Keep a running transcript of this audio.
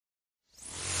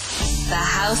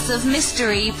House of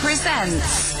Mystery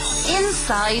presents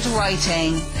Inside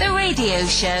Writing, the radio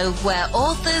show where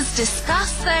authors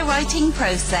discuss their writing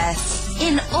process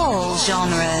in all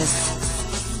genres.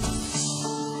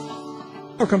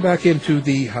 Welcome back into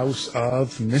the House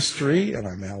of Mystery, and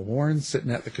I'm Al Warren, sitting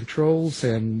at the controls,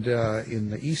 and in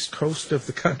the east coast of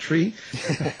the country,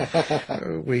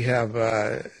 we have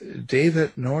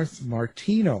David North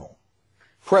Martino.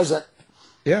 Present.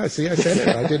 Yeah, see, I said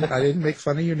it. I didn't make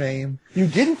fun of your name. You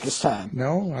didn't this time.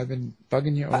 No, I've been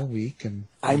bugging you all week, and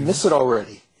I miss it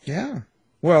already. Yeah.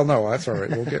 Well, no, that's all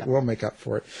right. We'll make up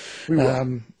for it. We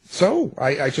will. So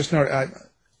I just noticed.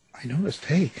 I noticed.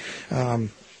 Hey.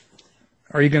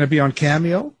 Are you going to be on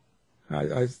Cameo?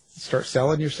 I start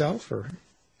selling yourself, or?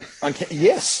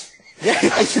 Yes. Yeah,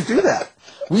 I should do that.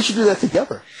 We should do that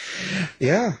together.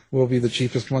 Yeah, we'll be the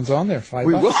cheapest ones on there. $5.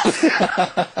 We will.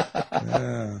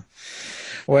 Yeah.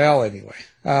 Well, anyway.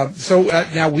 So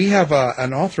now we have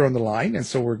an author on the line, and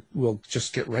so we'll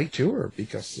just get right to her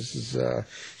because this is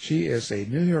she is a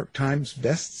New York Times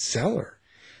bestseller,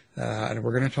 and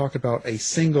we're going to talk about A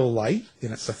Single Light,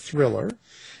 and it's a thriller.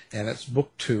 And it's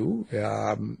book 2.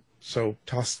 So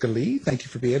Tosca Lee, thank you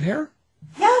for being here.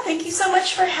 Yeah, thank you so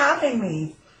much for having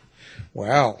me.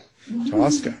 Wow,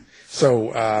 Tosca.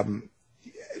 So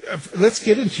let's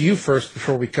get into you first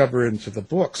before we cover into the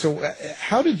book. So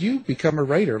how did you become a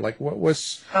writer? Like, what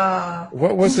was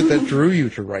it that drew you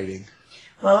to writing?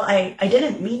 Well, I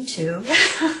didn't mean to.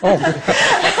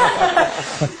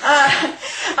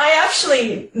 I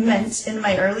actually meant in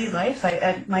my early life,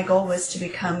 my goal was to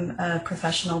become a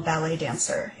professional ballet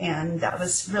dancer, and that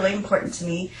was really important to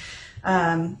me.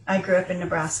 I grew up in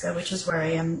Nebraska, which is where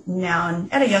I am now,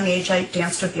 and at a young age I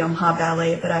danced with the Omaha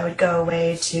Ballet, but I would go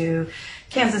away to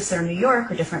Kansas or New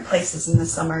York or different places in the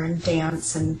summer and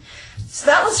dance, and so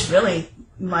that was really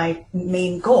my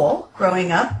main goal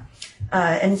growing up.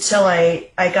 Until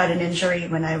I got an injury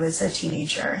when I was a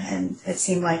teenager, and it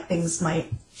seemed like things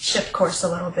might shift course a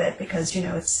little bit because, you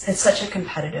know, it's such a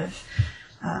competitive,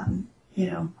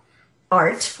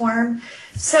 art form.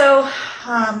 So,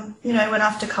 I went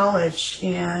off to college,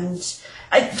 and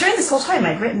during this whole time,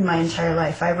 I'd written my entire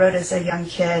life. I wrote as a young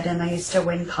kid, and I used to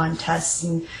win contests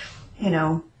and,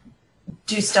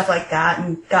 do stuff like that,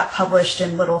 and got published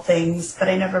in little things, but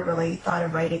I never really thought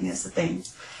of writing as a thing.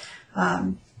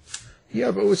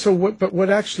 Yeah, but what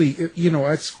actually,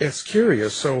 it's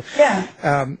curious. So, yeah.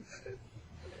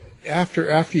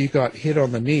 After you got hit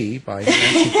on the knee by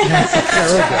Nancy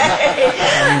Kerrigan,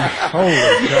 holy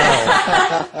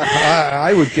cow!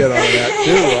 I would get on that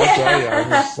too. I'll tell you, I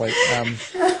was like,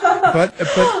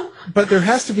 but there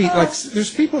has to be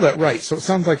there's people that write. So it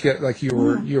sounds like you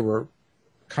were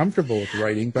comfortable with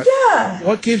writing, but yeah.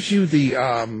 What gives you the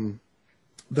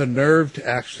nerve to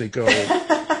actually go?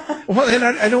 Well, and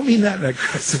I don't mean that in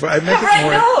aggressive. I meant it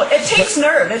more. No, it takes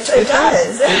nerve. It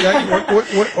does.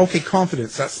 Okay,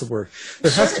 confidence. That's the word.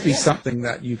 There has to be something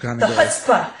that you kind of the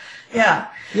chutzpah. Yeah.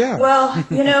 Yeah. Well,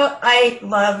 I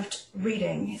loved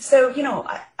reading. So,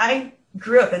 I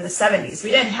grew up in the 70s.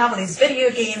 We didn't have all these video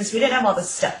games. We didn't have all this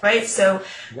stuff, right? So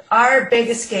our big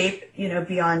escape,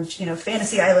 beyond,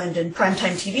 Fantasy Island and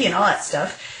primetime TV and all that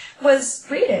stuff was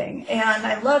reading. And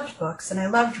I loved books and I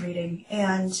loved reading.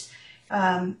 And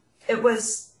it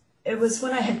was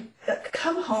when I had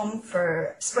come home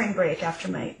for spring break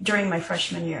during my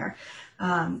freshman year.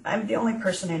 I'm the only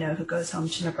person I know who goes home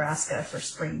to Nebraska for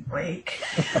spring break.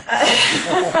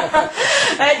 I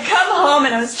had come home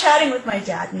and I was chatting with my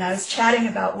dad, and I was chatting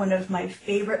about one of my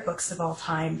favorite books of all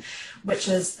time, which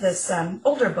is this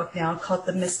older book now called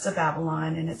The Mists of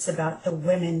Babylon, and it's about the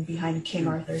women behind King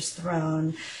Arthur's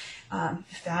throne.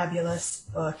 Fabulous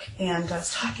book. And I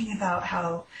was talking about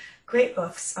how great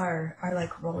books are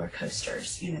like roller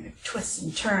coasters, twists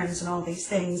and turns and all these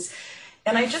things.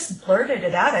 And I just blurted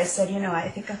it out. I said, I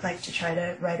think I'd like to try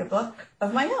to write a book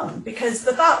of my own, because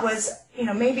the thought was,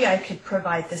 maybe I could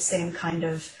provide the same kind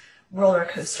of roller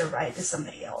coaster ride to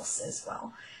somebody else as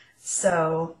well.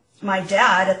 So my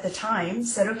dad at the time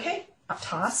said, okay,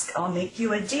 Tosca, I'll make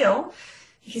you a deal.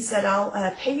 He said, I'll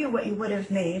pay you what you would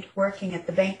have made working at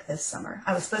the bank this summer.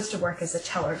 I was supposed to work as a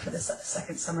teller for the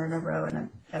second summer in a row, and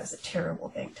I was a terrible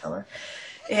bank teller.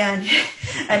 And,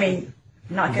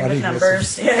 not good with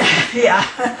numbers. Yeah.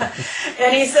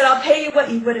 And he said, I'll pay you what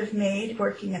you would have made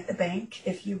working at the bank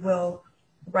if you will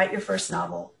write your first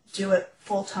novel, do it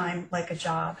full-time like a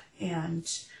job, and,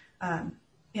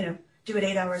 do it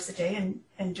 8 hours a day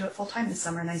and do it full-time this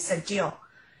summer. And I said, deal.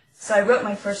 So I wrote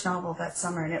my first novel that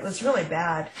summer, and it was really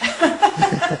bad.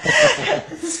 It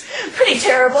was pretty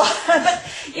terrible. But,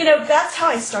 that's how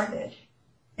I started.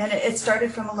 And it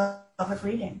started from a love of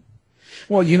reading.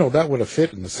 Well, that would have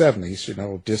fit in the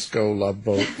 70s, Disco, Love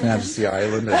Boat, Fantasy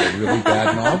Island, and a really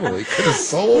bad novel. It could have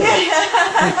sold.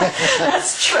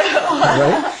 That's true.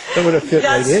 Right? That would have fit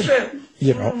right in.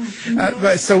 That's true.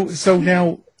 But so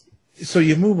now, so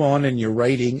you move on and you're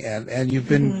writing, and you've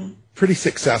been pretty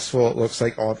successful. It looks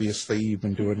like, obviously, you've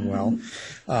been doing well.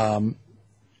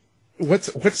 What's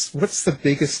the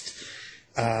biggest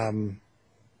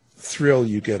thrill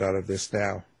you get out of this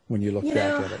now when you look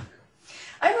back at it?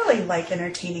 I really like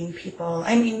entertaining people.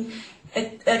 I mean,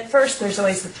 at first there's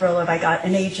always the thrill of I got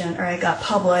an agent, or I got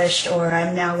published, or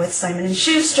I'm now with Simon &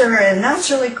 Schuster, and that's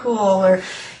really cool, or,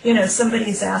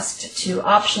 somebody's asked to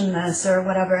option this or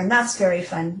whatever, and that's very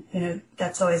fun.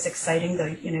 That's always exciting, though,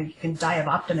 you can die of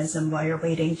optimism while you're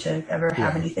waiting to ever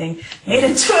have anything made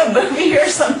into a movie or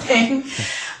something.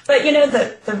 But,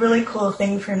 the really cool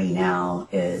thing for me now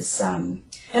is, and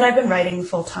I've been writing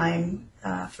full-time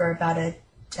for about a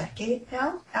decade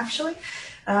now, actually.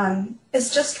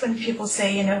 It's just when people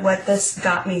say, this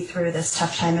got me through this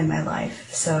tough time in my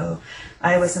life. So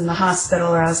I was in the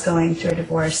hospital, or I was going through a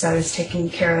divorce. I was taking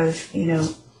care of,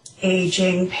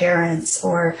 aging parents,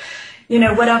 or,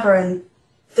 whatever. And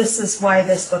this is why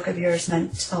this book of yours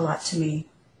meant a lot to me.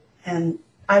 And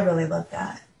I really love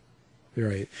that.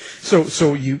 Right.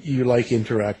 So you like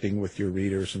interacting with your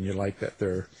readers, and you like that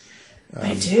they're...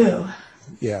 I do.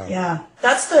 Yeah. Yeah.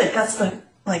 That's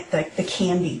the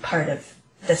candy part of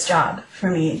this job for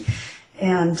me.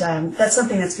 And that's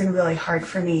something that's been really hard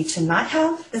for me to not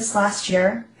have this last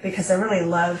year, because I really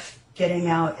love getting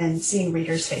out and seeing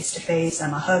readers face to face.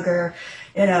 I'm a hugger,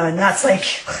 and that's like,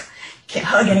 can't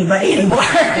hug anybody anymore.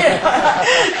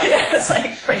 It's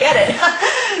like, forget it.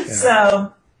 Yeah.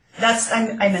 So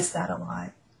I miss that a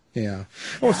lot. Yeah.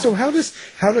 Oh, so how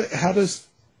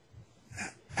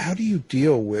do you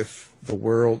deal with the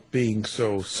world being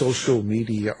so social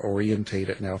media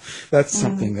orientated now? That's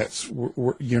something that's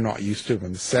you're not used to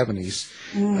in the 70s.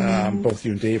 Both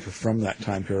you and Dave are from that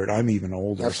time period. I'm even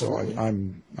older, Absolutely. So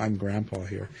I'm grandpa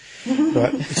here.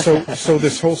 But so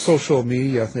this whole social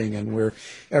media thing, and where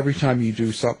every time you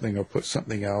do something or put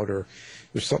something out, or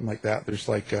there's something like that, there's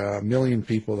like a million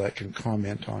people that can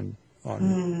comment on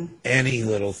any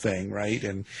little thing, right?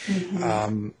 And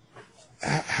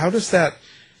how does that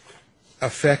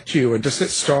affect you, and does it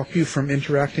stop you from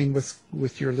interacting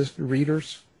with your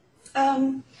readers?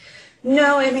 No,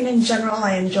 I mean, in general,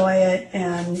 I enjoy it,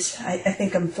 and I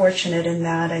think I'm fortunate in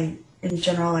that.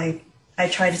 I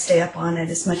try to stay up on it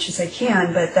as much as I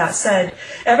can, but that said,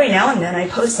 every now and then I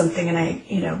post something and I,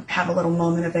 have a little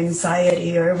moment of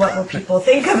anxiety, or what will people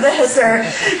think of this, or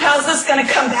how's this going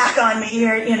to come back on me,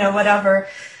 or, whatever.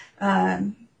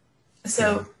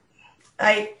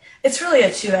 It's really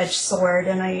a two-edged sword,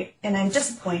 and I'm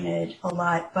disappointed a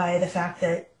lot by the fact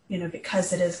that,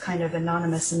 because it is kind of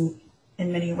anonymous in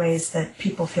many ways, that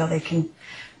people feel they can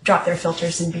drop their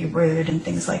filters and be rude and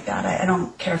things like that. I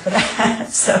don't care for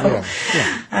that. So,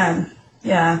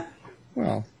 yeah.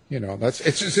 Well,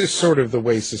 it's just sort of the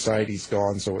way society's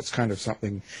gone, so it's kind of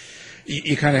something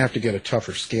you kind of have to get a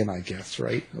tougher skin, I guess,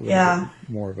 right? A little bit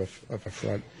more of a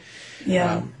front.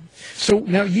 Yeah. So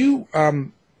now you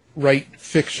write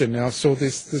fiction now. So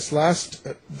the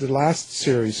last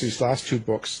series, these last two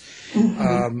books,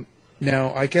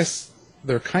 now I guess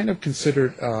they're kind of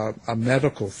considered a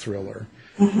medical thriller,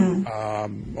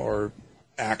 or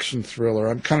action thriller.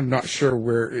 I'm kind of not sure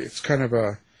where it's kind of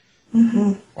a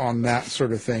on that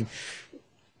sort of thing.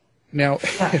 Now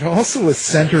it also is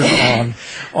centered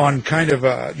on kind of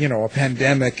a a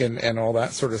pandemic and all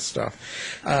that sort of stuff.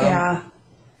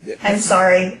 I'm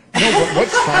sorry. No, but what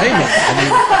timing?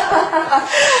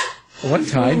 What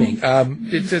timing?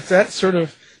 Did that sort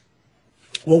of...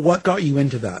 Well, what got you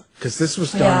into that? Because this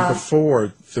was done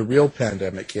before the real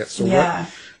pandemic hit. So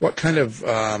what kind of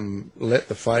lit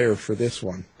the fire for this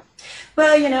one?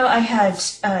 Well, I had,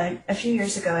 a few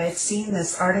years ago, I had seen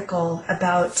this article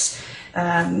about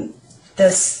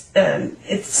this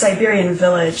it's Siberian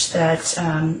village that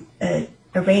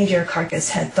a reindeer carcass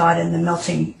had thawed in the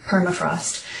melting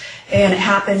permafrost, and it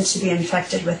happened to be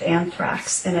infected with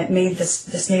anthrax, and it made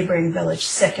this neighboring village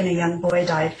sick, and a young boy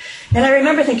died. And I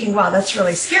remember thinking, wow, that's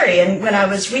really scary. And when I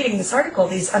was reading this article,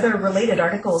 these other related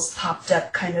articles popped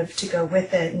up kind of to go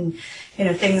with it, and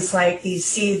things like these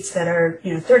seeds that are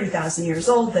 30,000 years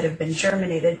old that have been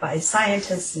germinated by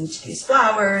scientists into these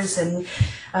flowers, and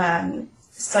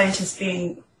scientists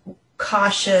being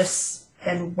cautious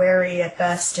and wary at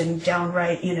best, and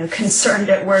downright, concerned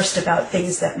at worst about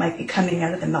things that might be coming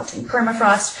out of the melting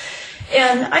permafrost.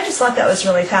 And I just thought that was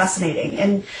really fascinating.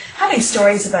 And having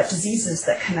stories about diseases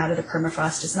that come out of the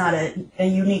permafrost is not a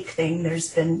unique thing.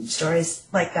 There's been stories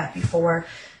like that before.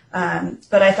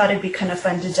 But I thought it'd be kind of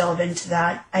fun to delve into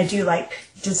that. I do like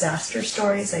disaster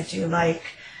stories. I do like,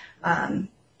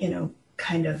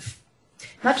 kind of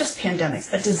not just pandemics,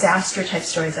 but disaster type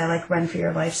stories. I like run for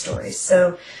your life stories.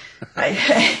 So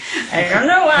I don't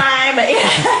know why, but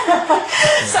yeah.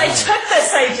 So I took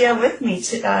this idea with me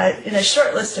to, in a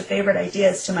short list of favorite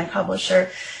ideas to my publisher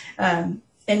in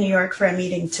New York for a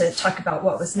meeting to talk about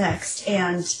what was next.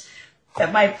 And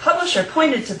my publisher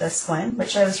pointed to this one,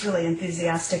 which I was really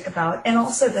enthusiastic about, and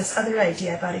also this other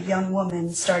idea about a young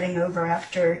woman starting over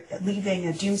after leaving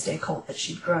a doomsday cult that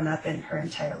she'd grown up in her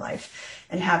entire life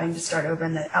and having to start over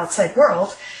in the outside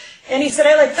world. And he said,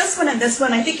 I like this one and this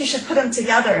one. I think you should put them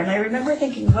together. And I remember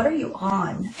thinking, what are you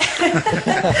on?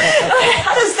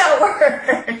 How does that work?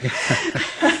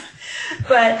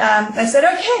 But I said,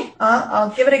 okay, I'll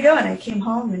give it a go. And I came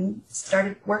home and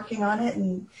started working on it.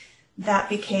 And that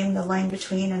became The Line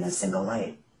Between and A Single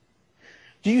Light.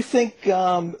 Do you think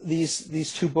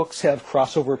these two books have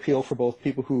crossover appeal for both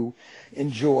people who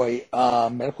enjoy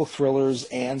medical thrillers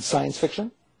and science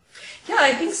fiction? Yeah,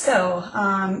 I think so.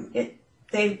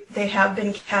 They have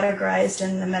been categorized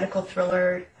in the medical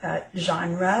thriller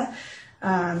genre.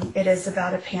 It is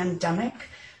about a pandemic.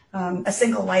 A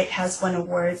Single Light has won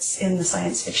awards in the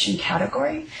science fiction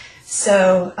category.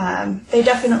 So they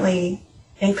definitely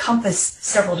encompass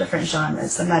several different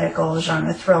genres, the medical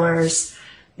genre, thrillers,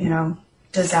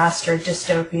 disaster,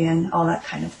 dystopian, all that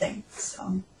kind of thing.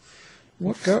 So.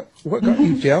 What got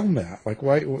you down that? Like,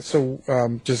 why? So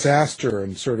disaster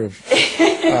and sort of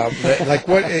like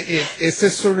what? Is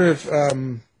this sort of?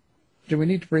 Do we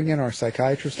need to bring in our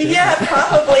psychiatrist here? Yeah,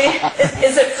 probably.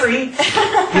 Is it free?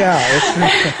 Yeah, it's free.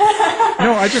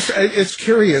 No, it's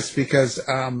curious because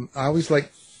I always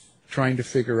like trying to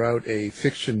figure out a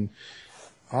fiction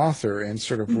author and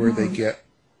sort of where they get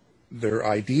their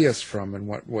ideas from and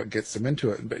what gets them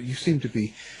into it. But you seem to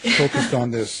be focused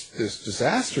on this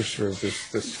disaster sort of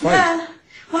this fight. Yeah.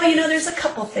 Well, there's a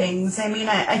couple things. I mean,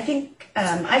 I think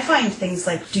I find things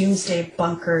like doomsday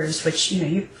bunkers, which,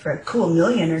 you for a cool $1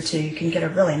 million or $2 million, you can get a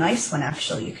really nice one,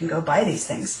 actually. You can go buy these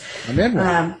things. I'm in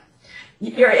one.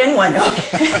 You're in one,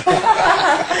 okay.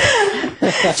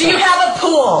 Do you have a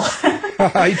pool?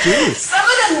 I do. Some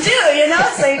of them do,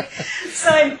 It's like, so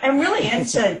I'm really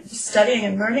into studying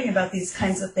and learning about these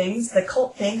kinds of things. The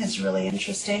cult thing is really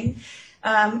interesting.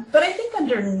 But I think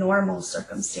under normal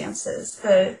circumstances,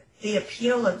 the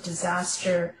appeal of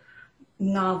disaster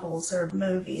novels or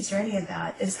movies or any of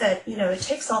that is that, it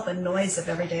takes all the noise of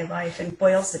everyday life and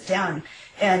boils it down.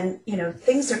 And,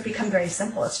 things become very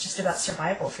simple. It's just about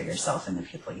survival for yourself and the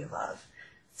people you love.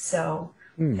 So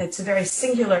it's a very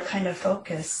singular kind of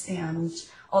focus, and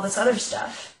all this other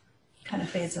stuff kind of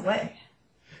fades away.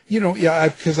 Yeah,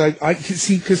 because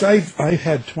I've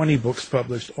had 20 books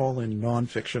published, all in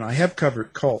nonfiction. I have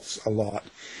covered cults a lot,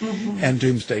 and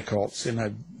doomsday cults, and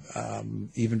I've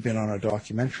even been on a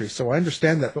documentary. So I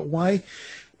understand that. But why?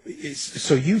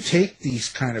 So you take these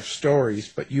kind of stories,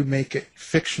 but you make it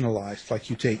fictionalized. Like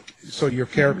so your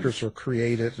characters are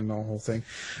created and the whole thing.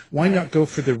 Why not go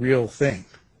for the real thing?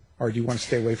 Or do you want to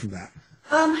stay away from that?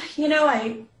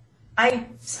 I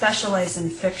specialize in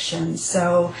fiction,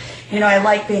 so, I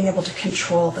like being able to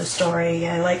control the story.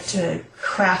 I like to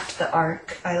craft the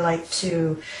arc. I like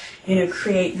to,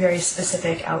 create very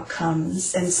specific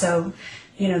outcomes. And so,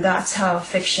 that's how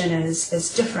fiction is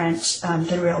different than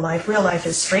real life. Real life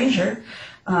is stranger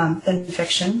than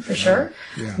fiction, for sure.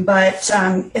 Yeah. But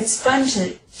it's fun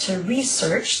to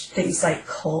research things like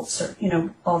cults or,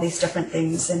 all these different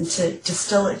things, and to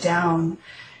distill it down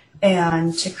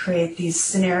and to create these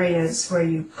scenarios where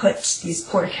you put these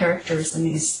poor characters in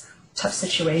these tough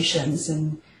situations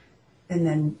and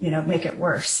then, make it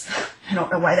worse. I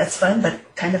don't know why that's fun, but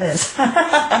it kind of is.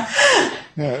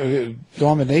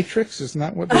 Dominatrix, isn't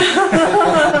that what?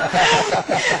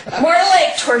 More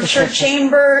like torture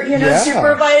chamber,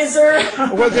 supervisor.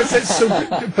 Well,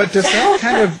 but does that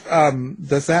kind of,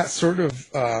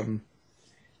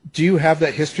 do you have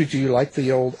that history? Do you like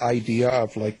the old idea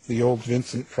of like the old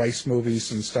Vincent Price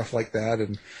movies and stuff like that,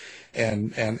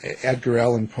 and Edgar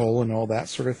Allan Poe and all that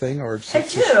sort of thing? Or I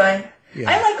do.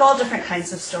 I like all different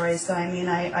kinds of stories, though. I mean,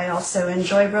 I also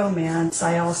enjoy romance.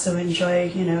 I also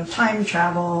enjoy, time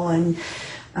travel and,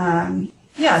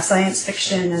 science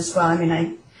fiction as well. I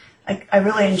mean, I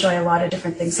really enjoy a lot of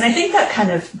different things. And I think that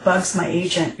kind of bugs my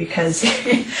agent because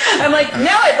I'm like, no,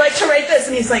 I'd like to write this.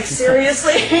 And he's like,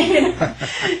 seriously?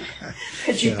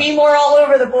 Could you be more all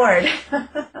over the board?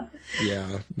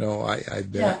 Yeah, no, I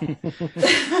bet. Yeah.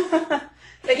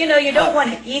 But, you don't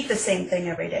want to eat the same thing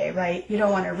every day, right? You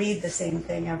don't want to read the same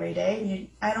thing every day.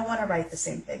 I don't want to write the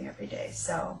same thing every day.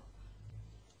 So,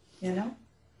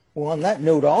 Well, on that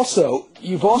note, also,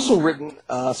 you've also written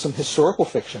some historical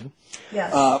fiction,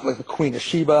 Yes. like the Queen of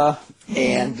Sheba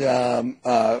and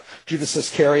Judas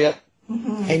Iscariot,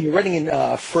 and you're writing in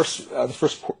the first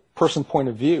person point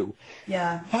of view.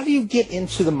 Yeah. How do you get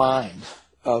into the mind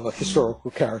of a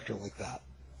historical character like that?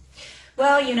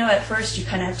 Well, at first you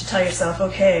kind of have to tell yourself,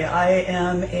 okay, I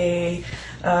am a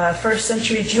first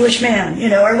century Jewish man,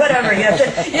 or whatever. You have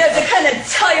to kind of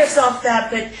tell yourself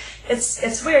that, but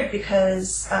it's weird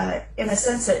because in a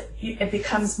sense it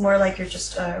becomes more like you're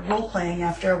just role playing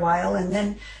after a while, and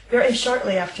then very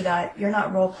shortly after that you're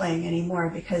not role playing anymore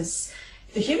because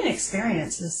the human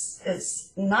experience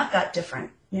is not that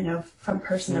different, from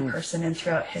person to person and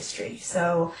throughout history.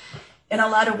 So in a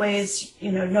lot of ways,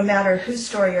 no matter whose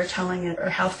story you're telling it or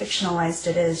how fictionalized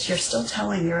it is, you're still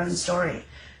telling your own story.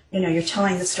 You're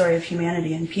telling the story of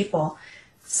humanity and people.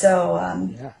 So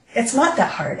it's not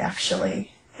that hard,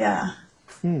 actually. Yeah.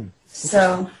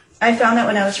 So I found that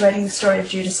when I was writing the story of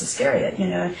Judas Iscariot,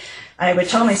 I would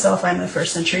tell myself I'm a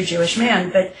first century Jewish man,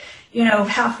 but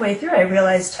halfway through I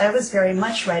realized I was very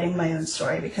much writing my own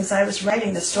story because I was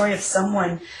writing the story of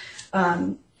someone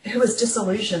who was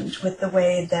disillusioned with the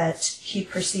way that he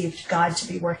perceived God to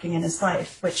be working in his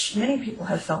life, which many people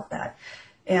have felt that.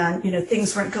 And,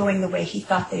 things weren't going the way he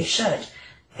thought they should.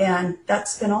 And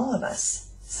that's been all of us.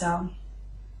 So.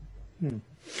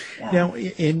 Yeah. Now,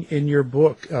 in your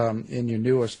book, in your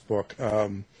newest book,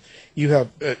 you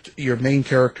have your main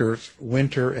characters,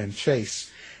 Wynter and Chase.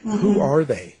 Who are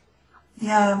they?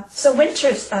 Yeah. So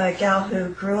Wynter's a gal who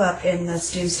grew up in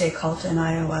this doomsday cult in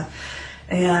Iowa.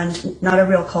 And not a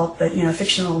real cult, but, a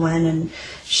fictional one. And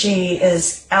she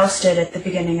is ousted at the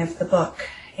beginning of the book.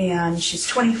 And she's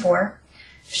 24.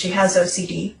 She has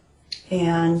OCD.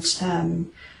 And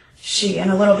and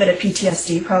a little bit of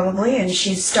PTSD probably. And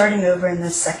she's starting over in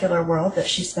this secular world that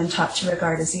she's been taught to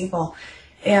regard as evil.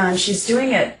 And she's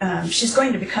doing it, she's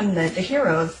going to become the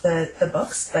hero of the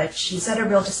books, but she's at a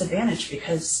real disadvantage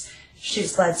because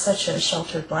she's led such a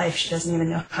sheltered life. She doesn't even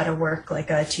know how to work like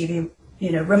a TV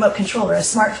remote control or a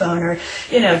smartphone or,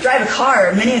 drive a car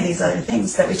or many of these other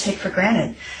things that we take for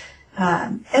granted.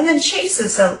 And then Chase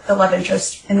is the love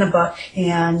interest in the book.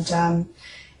 And,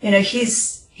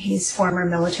 he's former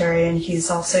military and he's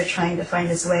also trying to find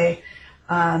his way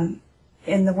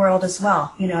in the world as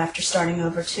well, after starting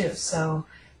over too. So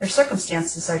their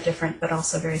circumstances are different, but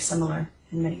also very similar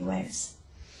in many ways.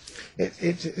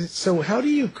 So how do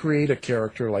you create a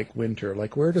character like Wynter?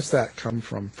 Like, where does that come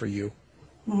from for you?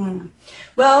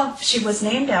 Well, she was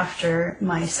named after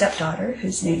my stepdaughter,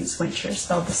 whose name is Wynter,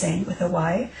 spelled the same with a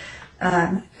Y,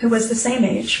 who was the same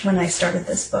age when I started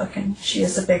this book, and she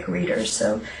is a big reader,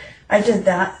 so I did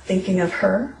that thinking of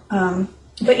her.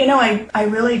 But,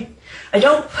 I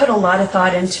don't put a lot of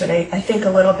thought into it. I think a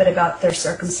little bit about their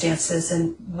circumstances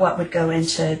and what would go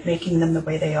into making them the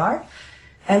way they are.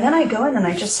 And then I go in and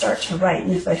I just start to write,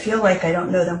 and if I feel like I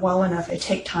don't know them well enough, I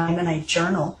take time and I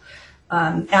journal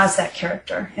as that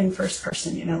character in first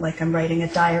person, like I'm writing a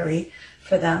diary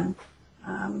for them.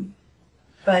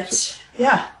 But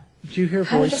yeah. Do you hear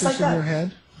voices like in your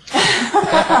head?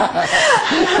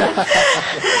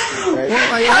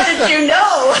 How did you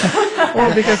know?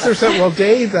 Well, because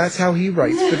Dave, that's how he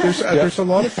writes. But there's a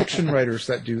lot of fiction writers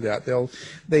that do that.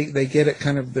 They get it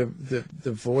kind of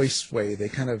the voice way. They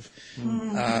kind of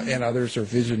and others are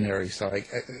visionaries. Like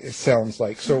it sounds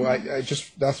like. So I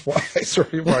just that's why I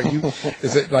sort of are you.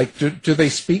 Is it like do they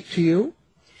speak to you?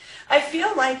 I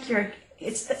feel like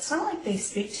it's not like they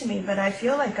speak to me, but I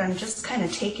feel like I'm just kind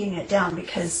of taking it down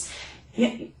because.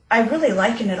 I really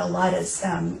liken it a lot as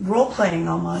role-playing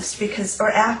almost, or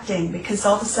acting, because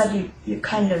all of a sudden you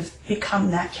kind of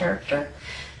become that character.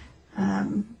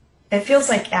 It feels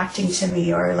like acting to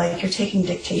me, or like you're taking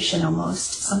dictation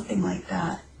almost, something like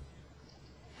that.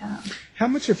 Yeah. How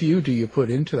much of you do you put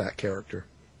into that character?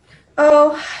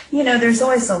 Oh, there's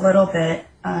always a little bit.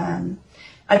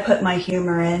 I put my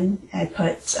humor in.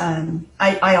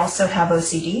 I also have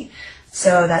OCD,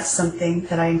 so that's something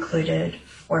that I included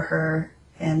for her,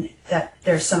 and that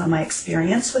there's some of my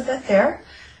experience with it there.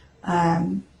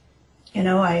 I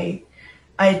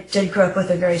did grow up with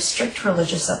a very strict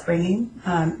religious upbringing,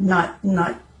 not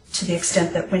to the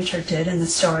extent that Wynter did in the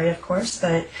story, of course,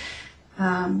 but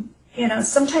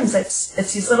sometimes it's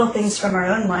these little things from our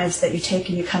own lives that you take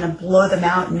and you kind of blow them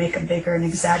out and make them bigger and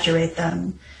exaggerate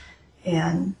them,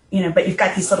 and but you've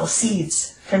got these little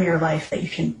seeds from your life that you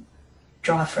can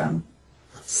draw from.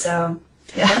 So.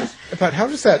 Yeah. But how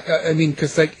does that,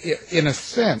 because in a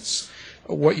sense,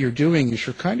 what you're doing is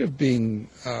you're kind of being,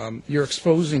 you're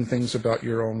exposing things about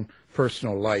your own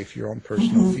personal life, your own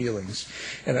personal feelings,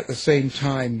 and at the same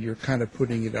time you're kind of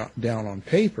putting it down on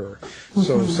paper,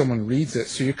 so someone reads it.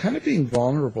 So you're kind of being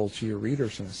vulnerable to your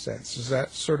readers in a sense. Is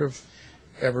that sort of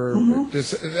ever?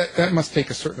 Does that must take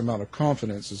a certain amount of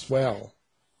confidence as well?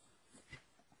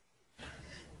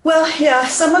 Well, yeah,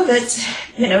 some of it,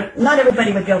 not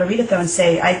everybody would be able to read it though and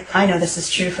say, I know this is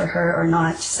true for her or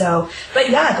not. So,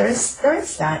 but yeah, there is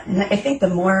that, and I think the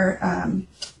more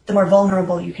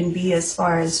vulnerable you can be as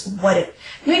far as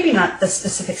maybe not the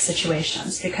specific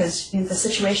situations, because the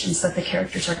situations that the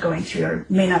characters are going through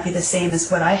may not be the same as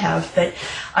what I have, but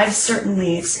I've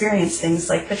certainly experienced things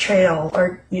like betrayal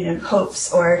or,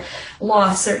 hopes or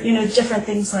loss or, different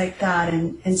things like that.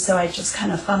 And so I just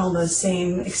kind of funnel those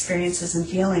same experiences and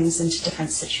feelings into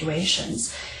different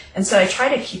situations. And so I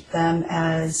try to keep them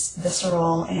as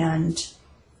visceral and,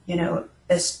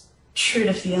 as true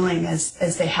to feeling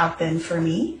as they have been for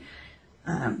me.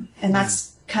 And that's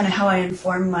kind of how I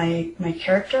inform my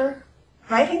character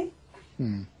writing.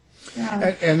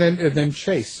 Yeah. And then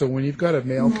Chase. So when you've got a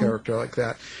male character like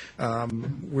that,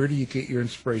 where do you get your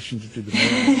inspiration to do the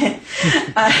male?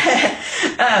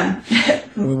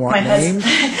 We want names.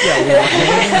 Yeah, we want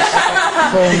names,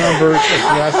 phone numbers,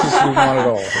 addresses. We want it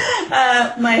all.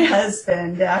 My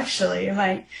husband, actually,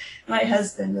 my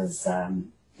husband is.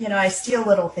 I steal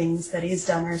little things that he's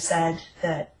done or said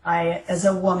that I, as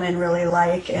a woman, really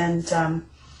like, and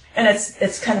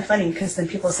it's kind of funny because then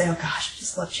people say, "Oh gosh, I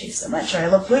just love Chase so much," or "I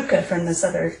love Luca from this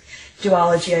other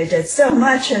duology I did so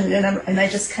much," and I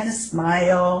just kind of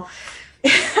smile.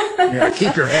 Yeah,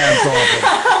 keep your hands off it.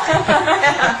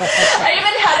 I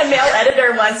even had a male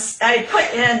editor once. I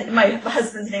put in, my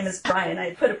husband's name is Brian.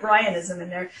 I put a Brianism in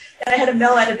there. And I had a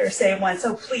male editor say once,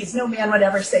 "Oh, please, no man would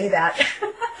ever say that."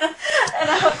 And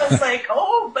I was like,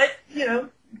 "Oh, but,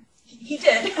 he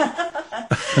did."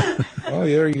 Well,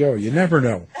 there you go. You never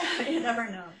know. You never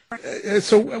know.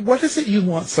 So what is it you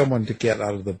want someone to get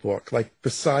out of the book? Like,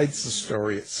 besides the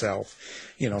story itself,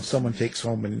 someone takes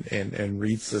home and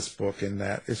reads this book and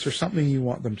that. Is there something you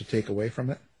want them to take away from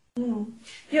it?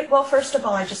 Yeah, well, first of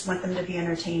all, I just want them to be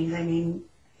entertained. I mean,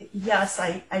 yes,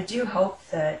 I do hope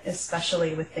that,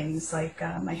 especially with things like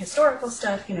my historical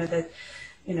stuff, that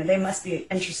they must be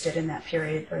interested in that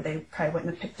period or they probably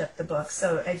wouldn't have picked up the book.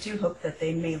 So I do hope that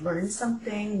they may learn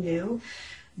something new.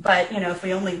 But, if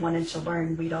we only wanted to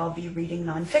learn, we'd all be reading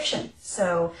nonfiction.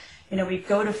 So, we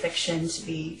go to fiction to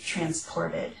be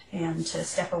transported and to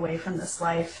step away from this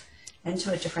life into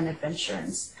a different adventure.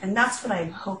 And that's what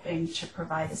I'm hoping to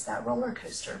provide, is that roller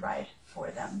coaster ride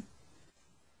for them.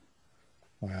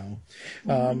 Wow.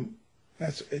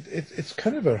 It's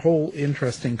kind of a whole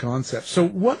interesting concept. So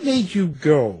what made you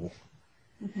go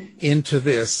into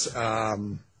this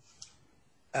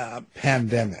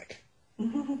pandemic?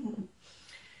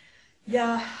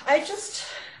 Yeah,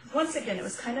 once again, it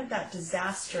was kind of that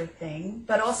disaster thing,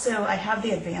 but also I have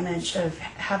the advantage of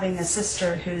having a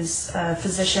sister who's a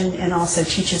physician and also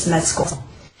teaches med school.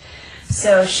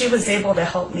 So she was able to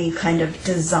help me kind of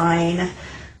design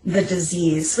the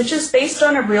disease, which is based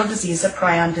on a real disease, a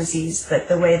prion disease, but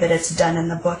the way that it's done in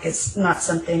the book is not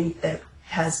something that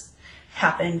has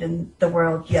happened in the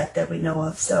world yet that we know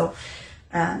of. So,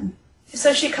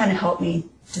 so she kind of helped me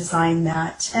design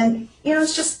that. And,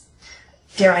 it's just,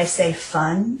 dare I say,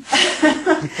 fun.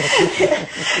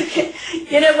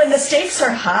 When the stakes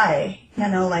are high,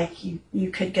 like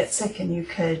you could get sick and you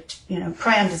could,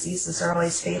 prion diseases are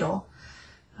always fatal.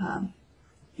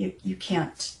 You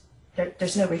can't,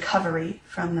 there's no recovery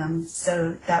from them.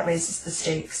 So that raises the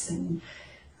stakes and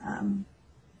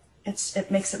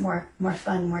it makes it more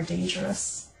fun, more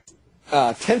dangerous.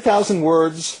 10,000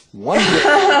 words, one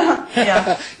book.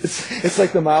 Yeah. It's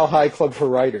like the Mile High Club for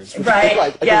writers.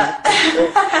 Right, yeah.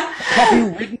 Have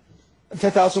you written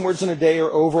 10,000 words in a day or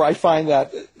over? I find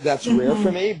that's rare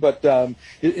for me, but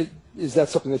is that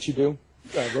something that you do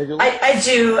regularly? I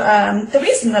do. The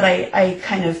reason that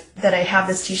I have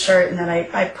this T-shirt and that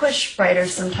I push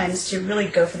writers sometimes to really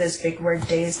go for those big word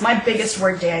days. My biggest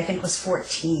word day, I think, was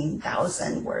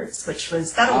 14,000 words,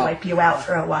 that'll wipe you out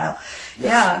for a while. Yes.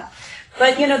 Yeah.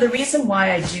 But, the reason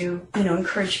why I do,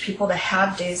 encourage people to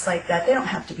have days like that, they don't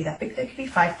have to be that big. They could be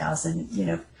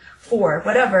 5,000, 4,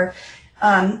 whatever,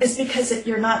 is because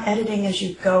you're not editing as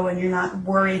you go and you're not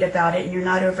worried about it and you're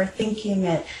not overthinking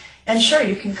it. And sure,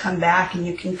 you can come back and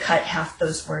you can cut half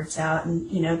those words out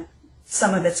and,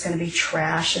 some of it's going to be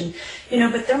trash and,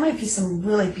 but there might be some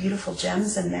really beautiful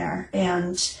gems in there.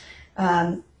 And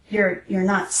you're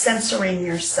not censoring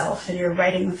yourself and you're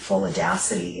writing with full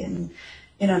audacity and,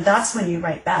 that's when you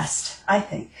write best, I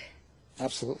think.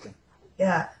 Absolutely.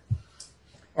 Yeah.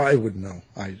 I wouldn't know.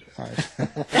 I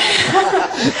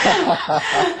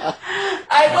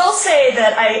will say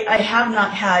that I have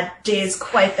not had days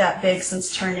quite that big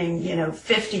since turning,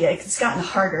 50. It's gotten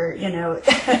harder,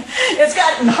 It's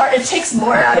gotten hard. It takes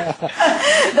more out of me.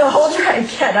 The older I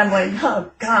get, I'm like,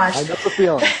 oh, gosh. I know the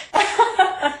feeling.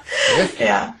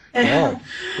 Yeah. Oh,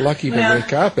 lucky to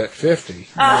wake up at 50.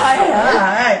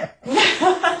 Right.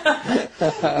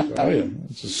 Oh, yeah.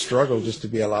 It's a struggle just to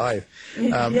be alive.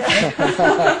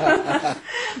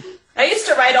 I used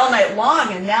to write all night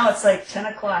long, and now it's like 10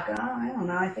 o'clock. Oh, I don't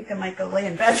know. I think I might go lay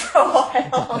in bed for a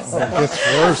while. So. It gets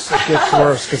worse. It gets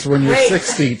worse because when you're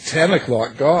 60, 10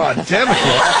 o'clock, God, 10 o'clock.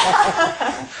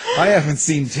 I haven't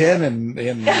seen 10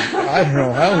 in I don't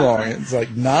know how long. It's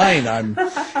like 9. I'm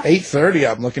 8:30.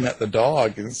 I'm looking at the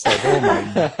dog, and it's like, oh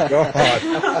my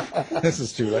God, this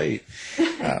is too late.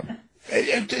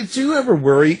 Do you ever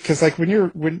worry? Because like when you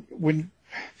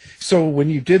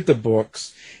did the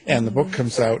books. And the book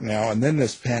comes out now, and then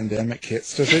this pandemic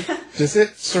hits. Does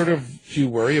it sort of, do you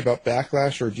worry about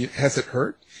backlash, or has it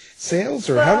hurt sales,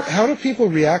 or how do people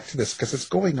react to this? Because it's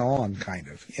going on kind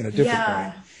of in a different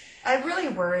way. I really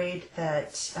worried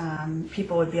that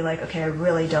people would be like, okay, I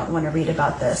really don't want to read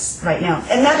about this right now.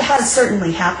 And that has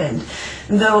certainly happened.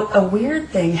 Though a weird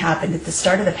thing happened at the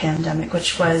start of the pandemic,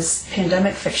 which was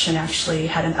pandemic fiction actually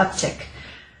had an uptick.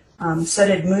 So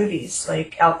did movies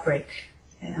like Outbreak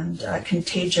and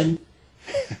Contagion.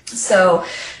 So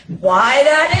why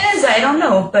that is, I don't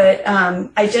know, but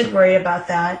I did worry about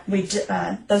that. We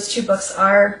those two books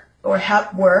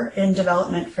were in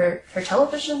development for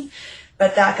television,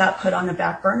 but that got put on the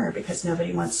back burner because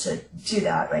nobody wants to do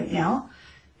that right now,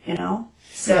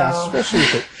 So yeah,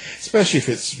 especially if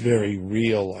it's very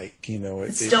real, like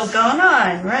it's still going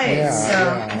on, right?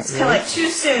 Yeah, it's kind of like too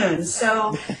soon.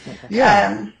 So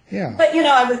yeah. But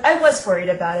I was worried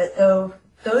about it though.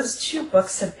 Those two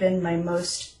books have been my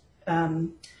most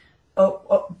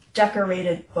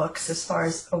decorated books as far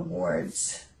as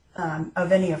awards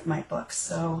of any of my books.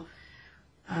 So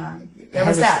there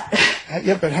was that.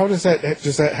 Yeah, but how does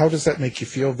that make you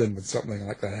feel then when something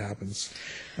like that happens?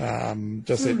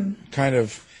 Does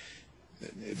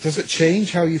it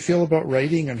change how you feel about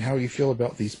writing and how you feel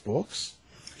about these books?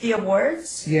 The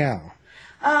awards? Yeah.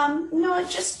 No,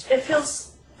 it feels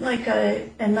like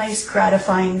a nice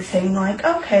gratifying thing, like,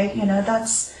 okay,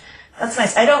 that's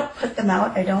nice. I don't put them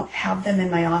out. I don't have them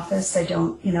in my office. I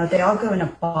don't, they all go in a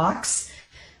box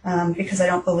because I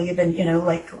don't believe in,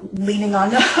 like leaning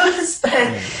on those.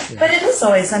 But it is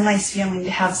always a nice feeling to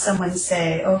have someone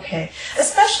say, okay,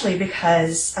 especially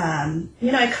because, I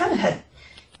kind of had,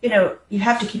 you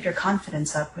have to keep your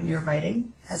confidence up when you're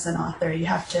writing as an author. You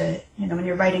have to, when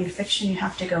you're writing fiction, you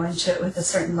have to go into it with a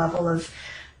certain level of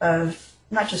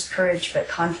not just courage, but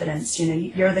confidence.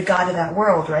 You're the god of that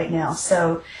world right now.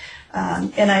 So,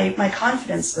 my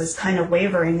confidence was kind of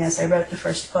wavering as I wrote the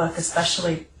first book,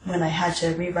 especially when I had to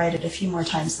rewrite it a few more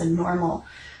times than normal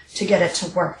to get it to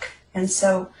work. And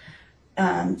so,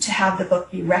 to have the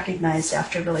book be recognized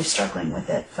after really struggling with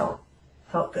it felt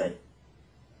good.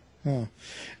 Oh,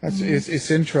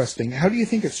 it's interesting. How do you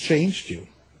think it's changed you?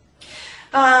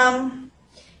 I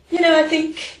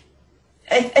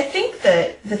think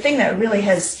that the thing that really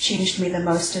has changed me the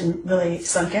most and really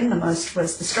sunk in the most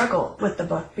was the struggle with the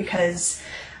book because,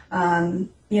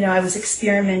 I was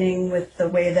experimenting with the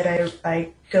way that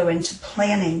I go into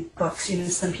planning books.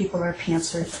 Some people are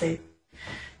pantsers.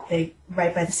 They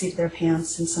write by the seat of their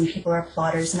pants, and some people are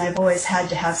plotters. And I've always had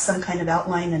to have some kind of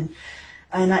outline, and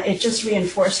it just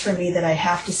reinforced for me that I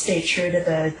have to stay true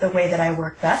to the way that I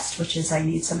work best, which is I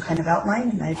need some kind of outline,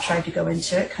 and I tried to go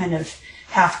into it kind of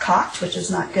half-cocked, which is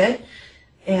not good.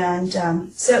 And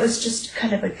so it was just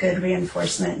kind of a good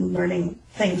reinforcement and learning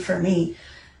thing for me.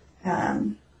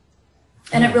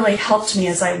 And it really helped me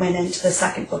as I went into the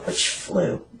second book, which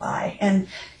flew by. And,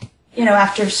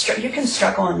 after you can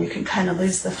struggle and you can kind of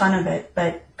lose the fun of it,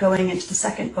 but going into the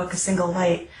second book, A Single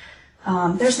Light,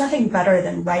 there's nothing better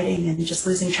than writing and just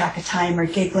losing track of time or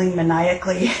giggling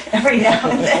maniacally every now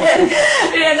and then.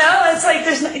 It's like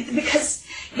because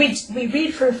we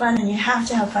read for fun, and you have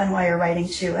to have fun while you're writing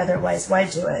too. Otherwise, why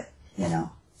do it?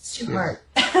 It's too hard.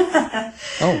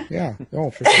 Oh yeah,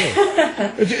 for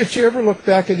sure. Did you ever look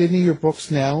back at any of your books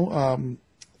now,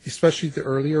 especially the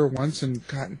earlier ones, and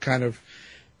kind of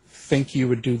think you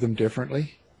would do them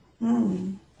differently?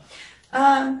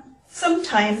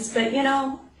 Sometimes, but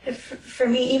for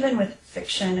me, even with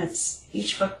fiction,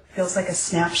 each book feels like a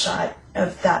snapshot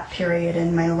of that period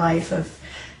in my life of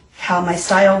how my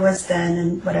style was then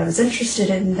and what I was interested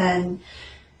in then.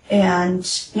 And,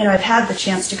 I've had the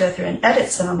chance to go through and edit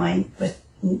some of mine with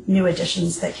new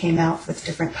editions that came out with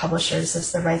different publishers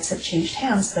as the rights have changed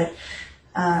hands. But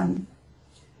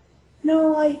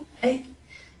no,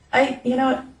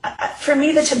 for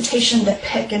me, the temptation to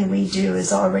pick and redo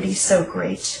is already so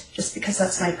great, just because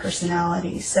that's my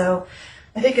personality. So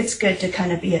I think it's good to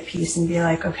kind of be at peace and be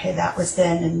like, okay, that was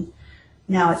then, and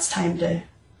now it's time to,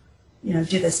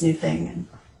 do this new thing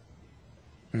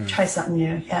and try something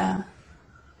new. Yeah.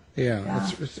 Yeah.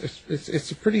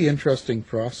 It's a pretty interesting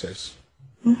process.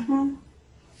 Mm-hmm.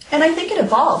 And I think it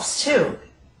evolves too,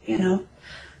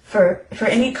 for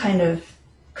any kind of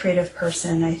creative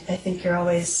person. I think you're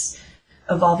always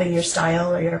evolving your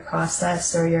style or your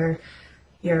process or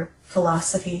your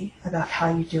philosophy about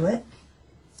how you do it.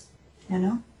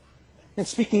 And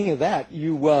speaking of that,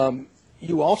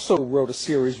 you also wrote a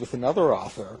series with another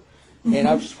author, and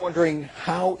I was just wondering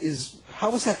how is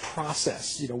that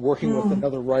process? Working with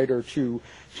another writer to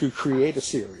create a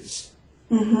series.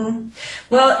 Mm-hmm.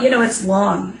 Well, it's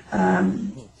long.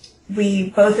 We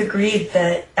both agreed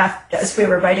that as we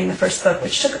were writing the first book,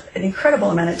 which took an incredible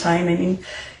amount of time. I mean,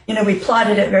 we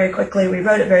plotted it very quickly, we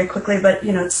wrote it very quickly, but,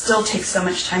 it still takes so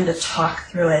much time to talk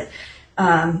through it.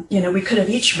 We could have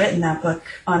each written that book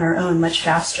on our own much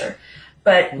faster.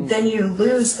 But then you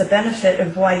lose the benefit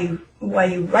of why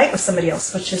you write with somebody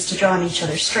else, which is to draw on each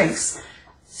other's strengths.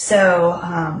 So,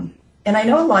 and I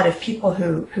know a lot of people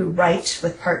who write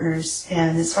with partners,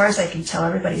 and as far as I can tell,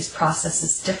 everybody's process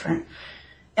is different.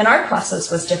 And our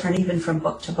process was different even from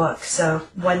book to book. So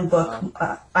one book,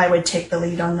 I would take the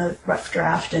lead on the rough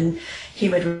draft, and he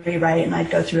would rewrite it, and I'd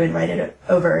go through and write it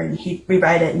over, and he'd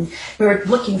rewrite it. And we were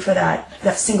looking for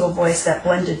that single voice, that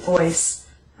blended voice,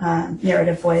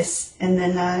 narrative voice. And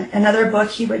then another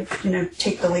book, he would,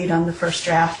 take the lead on the first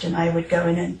draft, and I would go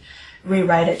in and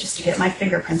rewrite it just to get my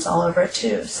fingerprints all over it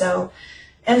too. So,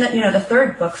 and the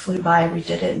third book flew by. We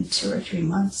did it in 2 or 3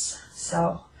 months.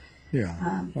 So.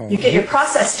 Yeah. You get your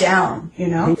process down,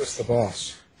 Who was the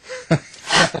boss?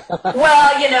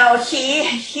 Well,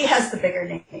 he has the bigger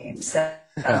name. So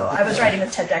I was writing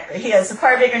with Ted Decker. He has a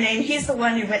far bigger name. He's the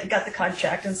one who went and got the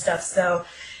contract and stuff. So,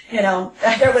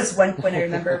 there was one point I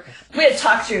remember we had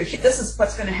talked through, this is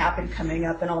what's going to happen coming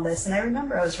up and all this. And I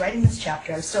remember I was writing this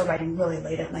chapter. I was still writing really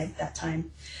late at night at that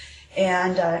time.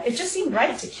 And it just seemed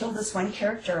right to kill this one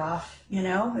character off,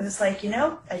 It was like,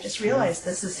 I just realized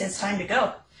this is his time to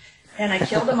go. And I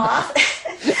killed him off.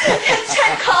 And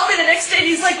Ted called me the next day, and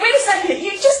he's like, wait a second,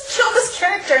 you just killed this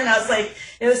character. And I was like,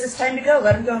 it was his time to go.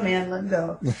 Let him go, man. Let him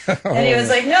go. And he was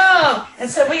like, no. And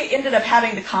so we ended up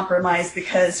having to compromise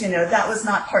because, that was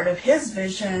not part of his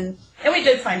vision. And we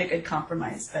did find a good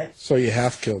compromise. But So you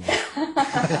half killed him. Yeah,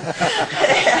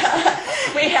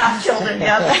 we half killed him,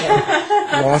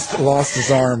 yeah. Lost his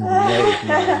arm.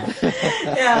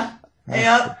 Yeah.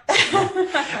 Yep.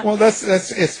 Well,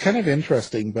 it's kind of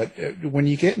interesting, but when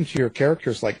you get into your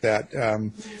characters like that,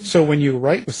 so when you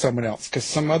write with someone else, because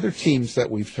some other teams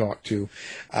that we've talked to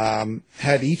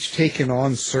had each taken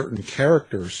on certain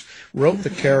characters, wrote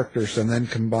the characters, and then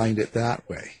combined it that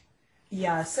way.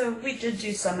 Yeah, so we did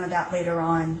do some of that later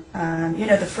on.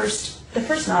 The first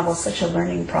novel is such a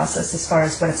learning process as far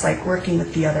as what it's like working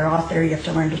with the other author. You have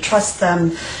to learn to trust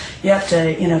them. You have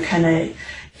to, kind of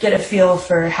get a feel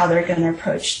for how they're going to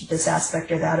approach this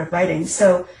aspect or that of writing.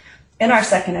 So in our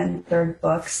second and third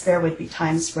books, there would be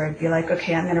times where it'd be like,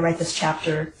 okay, I'm going to write this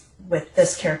chapter with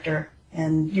this character,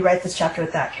 and you write this chapter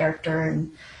with that character.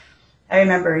 And I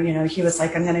remember, he was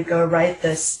like, I'm going to go write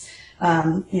this,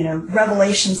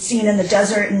 revelation scene in the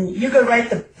desert, and you go write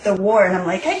the war. And I'm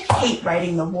like, I hate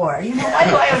writing the war. Why do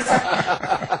I always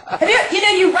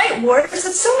you write wars,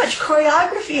 it's so much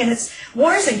choreography, and it's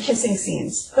wars and kissing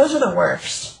scenes. Those are the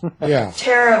worst. Yeah.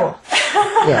 Terrible.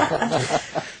 Yeah.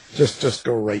 Just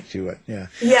go right to it. Yeah.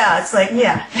 Yeah, it's like,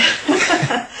 yeah.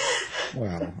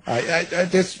 Wow.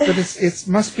 It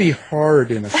must be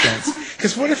hard in a sense.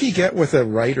 Because what if you get with a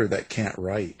writer that can't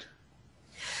write?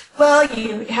 Well,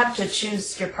 you have to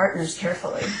choose your partners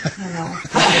carefully,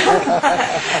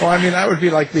 Well, I mean, that would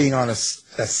be like being on a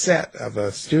set of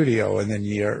a studio, and then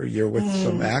you're with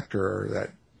some actor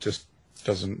that just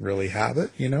doesn't really have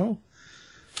it,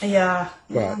 Yeah.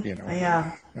 But,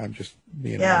 Yeah. I'm just,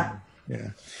 Yeah.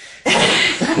 Yeah.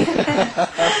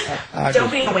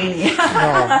 Don't be a weenie. No,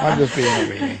 I'm just being a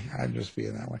weenie. I'm just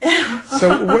being that way.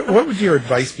 So what would your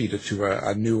advice be to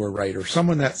a newer writer,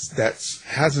 someone that's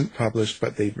hasn't published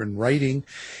but they've been writing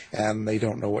and they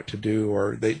don't know what to do,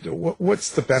 or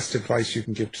what's the best advice you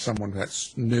can give to someone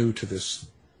that's new to this?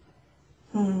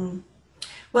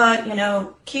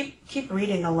 Well, keep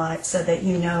reading a lot so that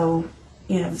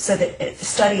so that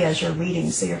study as you're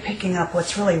reading, so you're picking up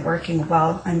what's really working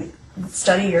well.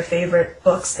 study your favorite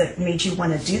books that made you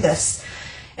want to do this,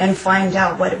 and find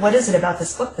out what is it about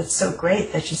this book that's so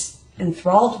great that just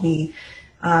enthralled me.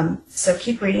 So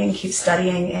keep reading, keep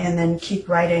studying, and then keep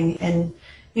writing. And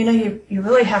you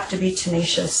really have to be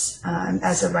tenacious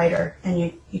as a writer,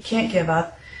 and you can't give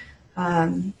up.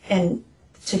 And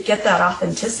to get that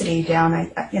authenticity down,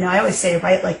 I always say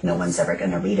write like no one's ever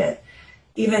going to read it,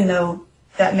 even though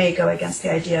that may go against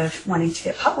the idea of wanting to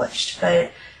get published.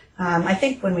 But I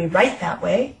think when we write that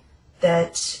way,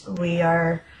 that we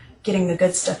are getting the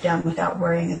good stuff down without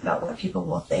worrying about what people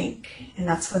will think, and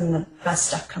that's when the best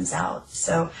stuff comes out.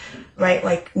 So write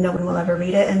like no one will ever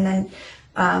read it, and then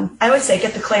I always say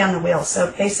get the clay on the wheel.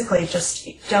 So basically, just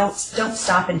don't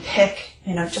stop and pick.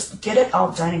 Just get it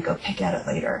all done and go pick at it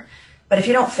later. But if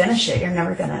you don't finish it, you're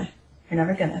never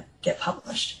gonna get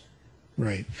published.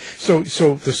 Right. So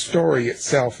the story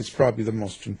itself is probably the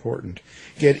most important.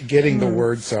 Getting the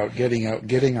words out, getting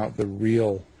out the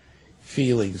real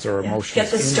feelings or emotions.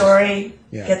 Get the story.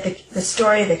 Get the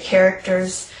story, the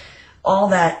characters, all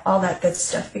that good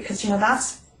stuff. Because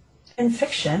that's in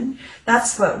fiction.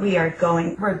 That's what we're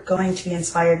going to be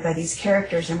inspired by these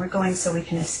characters, and we're going so we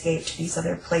can escape to these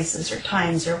other places or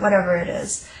times or whatever it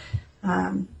is.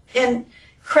 And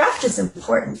craft is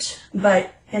important,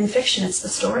 but in fiction, it's the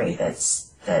story that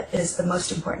is the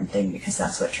most important thing, because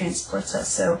that's what transports us.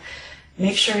 So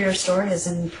make sure your story is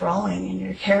enthralling and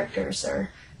your characters are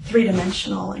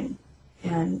three-dimensional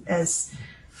and as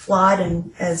flawed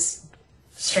and as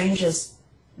strange as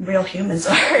real humans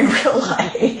are in real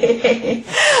life.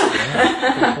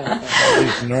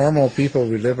 These normal people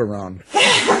we live around.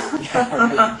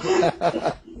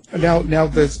 Now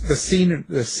the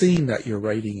scene that you're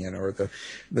writing in, or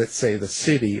let's say the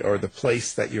city or the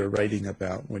place that you're writing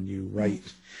about when you write,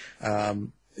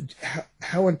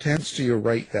 how intense do you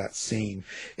write that scene?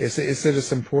 Is it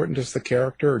as important as the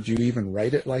character, or do you even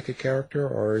write it like a character,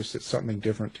 or is it something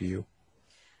different to you?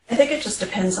 I think it just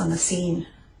depends on the scene.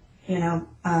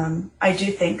 I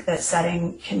do think that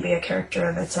setting can be a character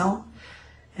of its own.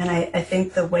 And I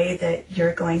think the way that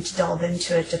you're going to delve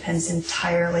into it depends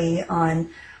entirely on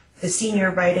the scene you're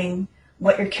writing,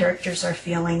 what your characters are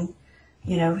feeling.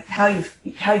 How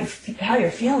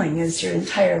you're feeling is your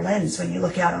entire lens when you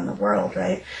look out on the world,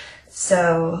 right?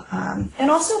 So, and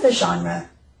also the genre.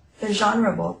 The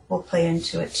genre will play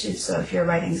into it too. So if you're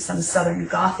writing some Southern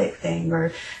Gothic thing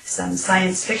or some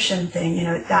science fiction thing,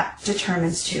 that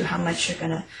determines too how much you're going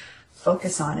to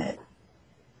focus on it.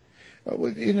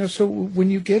 So when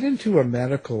you get into a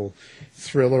medical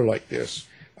thriller like this,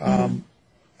 the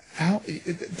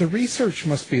research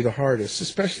must be the hardest,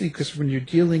 especially because when you're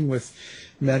dealing with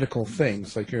medical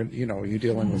things, like you're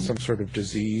dealing with some sort of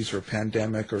disease or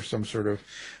pandemic or some sort of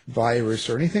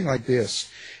virus or anything like this.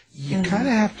 You kind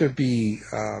of have to be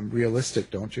realistic,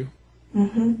 don't you?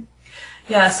 Mm-hmm.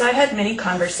 Yeah, so I had many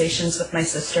conversations with my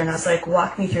sister, and I was like,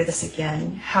 walk me through this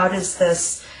again. How does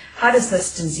this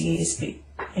disease be,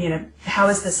 how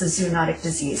is this a zoonotic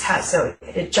disease? So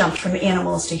it jumped from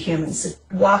animals to humans. So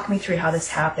walk me through how this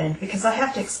happened, because I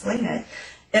have to explain it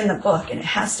in the book, and it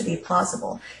has to be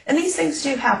plausible. And these things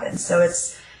do happen, so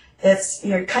it's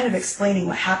you're kind of explaining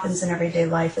what happens in everyday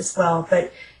life as well,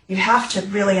 but you have to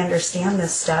really understand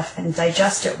this stuff and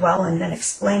digest it well, and then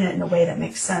explain it in a way that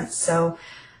makes sense. So,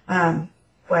 I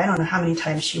don't know how many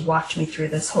times she walked me through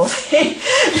this whole thing.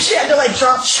 She had to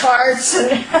draw charts,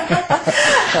 and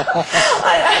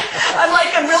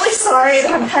I'm really sorry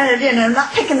that I'm kind of, I'm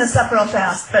not picking this up real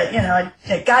fast, but I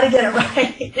got to get it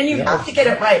right, and you have to get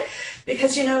it right,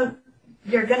 because you're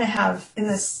going to have in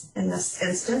this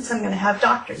instance, I'm going to have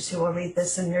doctors who will read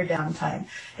this in their downtime,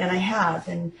 and I have,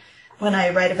 and when I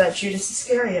write about Judas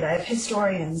Iscariot, I have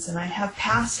historians and I have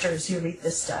pastors who read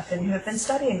this stuff and who have been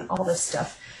studying all this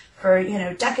stuff for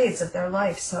decades of their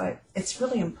life. So it's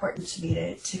really important to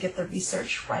me to get the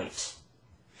research right.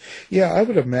 Yeah, I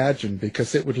would imagine,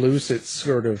 because it would lose its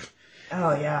sort of,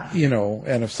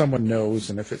 and if someone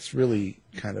knows, and if it's really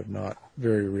kind of not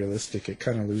very realistic, it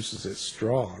kind of loses its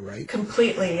draw, right?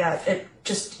 Completely, yeah. It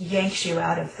just yanks you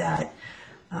out of that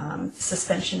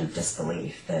suspension of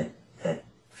disbelief that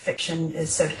fiction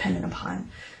is so dependent upon.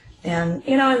 And,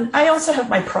 and I also have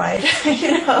my pride,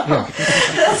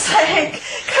 It's like,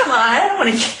 come on, I don't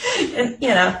want to,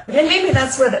 and maybe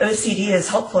that's where the OCD is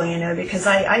helpful, because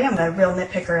I am a real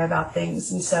nitpicker about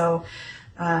things. And so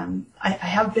I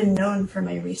have been known for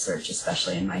my research,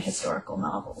 especially in my historical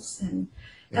novels. And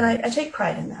I take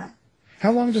pride in that.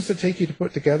 How long does it take you to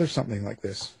put together something like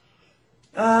this?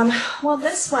 Well,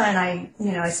 this one, I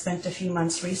spent a few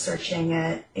months researching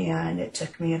it, and it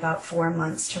took me about 4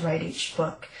 months to write each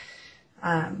book.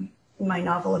 my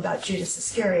novel about Judas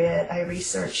Iscariot, I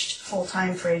researched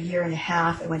full-time for a year and a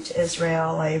half. I went to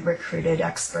Israel. I recruited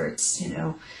experts,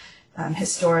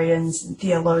 historians and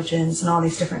theologians and all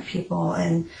these different people.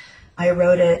 And I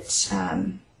wrote it,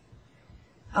 I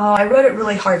wrote it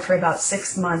really hard for about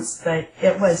 6 months, but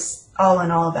it was all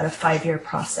in all about a 5-year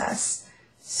process.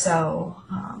 So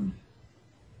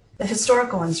the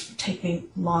historical ones take me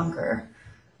longer,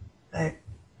 but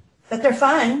they're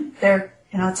fun. They're,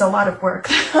 it's a lot of work.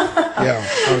 Yeah,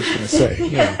 I was going to say,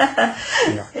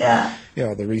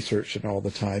 Yeah. The research and all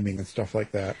the timing and stuff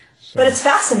like that. So. But it's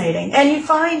fascinating. And you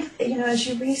find, as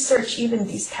you research even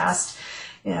these past,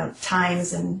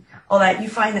 times and all that, you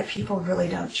find that people really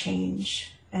don't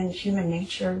change and human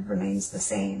nature remains the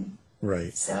same.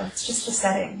 Right. So it's just the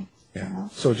setting. Yeah.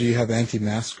 So do you have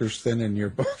anti-maskers then in your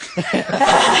book?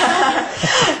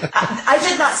 I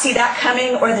did not see that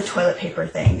coming, or the toilet paper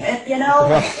thing.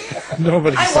 Well,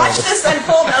 nobody I saw watched it. this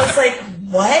unfold and I was like,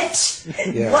 what?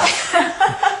 Yeah. What?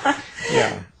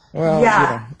 Yeah. Well,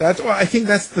 I think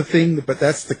that's the thing, but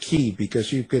that's the key,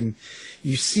 because you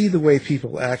see the way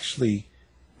people actually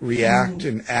react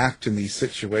and act in these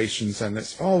situations, and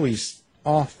it's always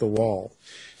off the wall.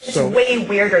 It's way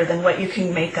weirder than what you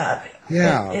can make up.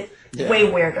 Yeah.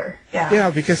 Way weirder. Yeah.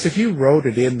 Yeah, because if you wrote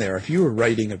it in there, if you were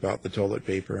writing about the toilet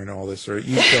paper and all this, or and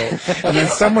then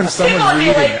someone People reading would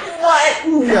be like, it. what?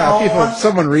 No.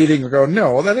 Someone reading will go,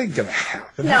 no, that ain't gonna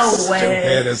happen. No How way.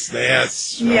 stupid is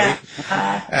this? Right? Yeah.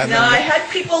 And I had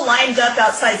people lined up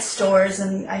outside stores,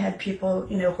 and I had people,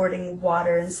 hoarding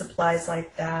water and supplies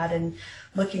like that, and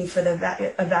looking for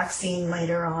a vaccine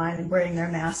later on, and wearing their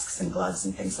masks and gloves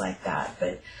and things like that.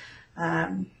 But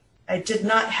I did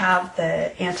not have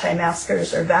the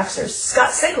anti-maskers or vaxxers.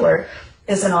 Scott Sigler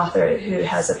is an author who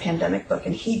has a pandemic book,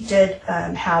 and he did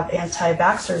have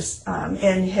anti-vaxxers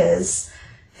in his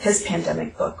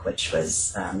pandemic book, which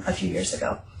was a few years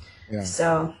ago. Yeah.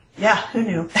 So, who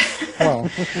knew? Well,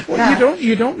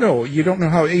 you don't know. You don't know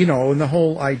how, and the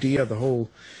whole idea, the whole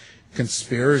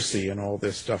conspiracy and all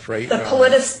this stuff, right? The way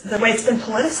it's been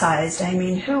politicized. I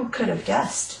mean, who could have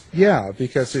guessed? Yeah,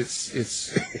 because it's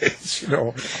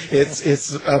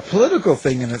a political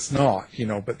thing, and it's not,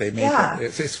 but they make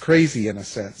it. It's crazy in a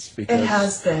sense, because it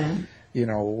has been.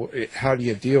 How do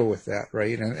you deal with that,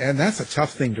 right? And that's a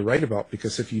tough thing to write about,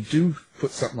 because if you do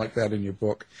put something like that in your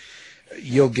book,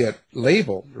 you'll get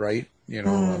labeled, right?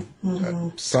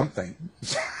 Something.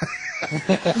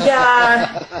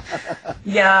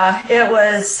 Yeah, it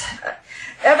was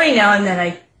every now and then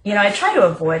I try to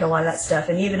avoid a lot of that stuff,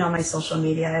 and even on my social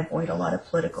media I avoid a lot of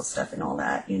political stuff and all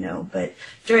that, but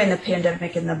during the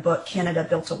pandemic in the book, Canada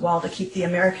built a wall to keep the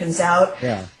Americans out.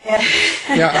 Yeah.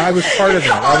 I was part of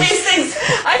that. All these things.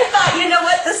 I thought,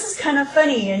 this is kind of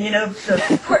funny, and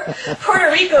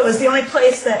Puerto Rico was the only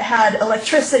place that had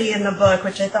electricity in the book,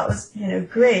 which I thought was,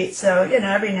 great. So,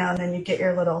 every now and then you get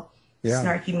your little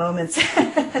snarky moments.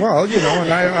 Well,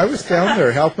 and I was down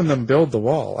there helping them build the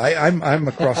wall. I'm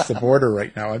across the border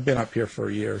right now. I've been up here for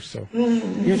a year, so.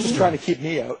 You're just trying to keep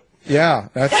me out. Yeah,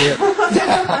 that's it.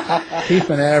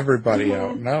 Keeping everybody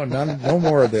out. No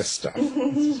more of this stuff.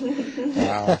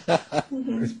 Wow.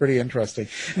 It's pretty interesting.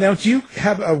 Now, do you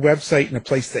have a website and a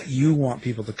place that you want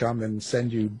people to come and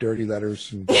send you dirty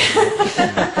letters?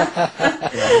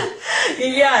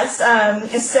 Yes.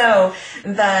 So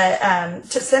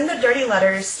to send the dirty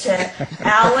letters to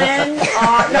Alan.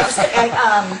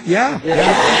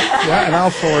 And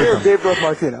I'll forward them. Dave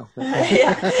Martino.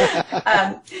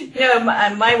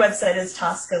 My website is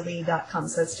toscalee.com,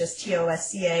 so it's just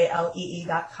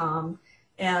TOSCALEE.com.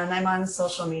 And I'm on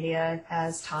social media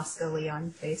as Tosca Lee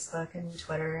on Facebook and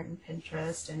Twitter and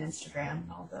Pinterest and Instagram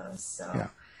and all those. So. Yeah,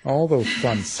 all those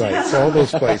fun sites, all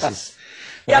those places.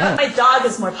 Yeah, but my dog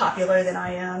is more popular than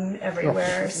I am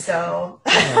everywhere, so.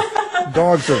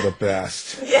 Dogs are the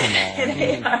best. Yeah,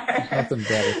 they are. Nothing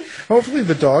better. Hopefully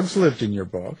the dogs lived in your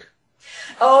book.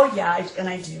 Oh, yeah, and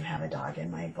I do have a dog in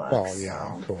my book. Oh,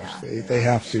 yeah, of course. Yeah. They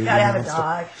have to. You gotta have a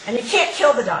dog. And you can't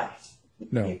kill the dog.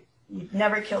 No. You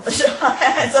never kill the dog.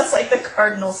 That's like the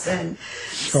cardinal sin.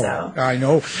 So. I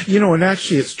know. And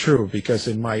actually it's true, because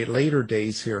in my later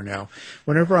days here now,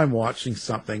 whenever I'm watching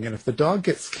something, and if the dog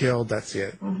gets killed, that's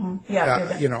it. Mm-hmm.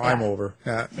 Yeah. I'm over.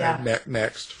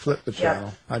 Next. Flip the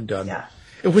channel. I'm done. Yeah.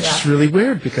 Which is really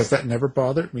weird, because that never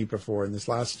bothered me before. In this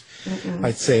last,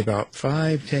 I'd say about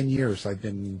 5-10 years, I've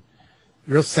been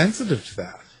real sensitive to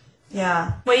that.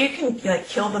 Yeah. Well, you can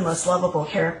kill the most lovable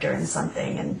character in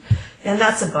something, and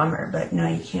that's a bummer. But no,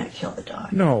 you can't kill the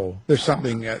dog. No, there's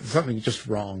something just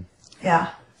wrong.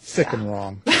 Yeah. Sick and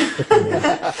wrong. It's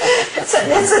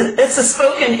a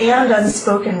spoken and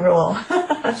unspoken rule.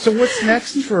 So what's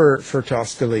next for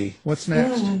Tosca Lee? What's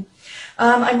next?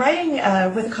 I'm writing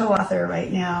with a co-author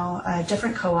right now, a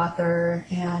different co-author,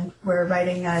 and we're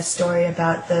writing a story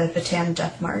about the Bataan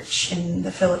Death March in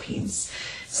the Philippines.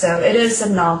 So it is a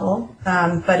novel,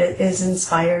 but it is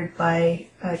inspired by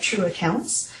true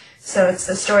accounts. So it's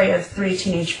the story of 3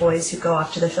 teenage boys who go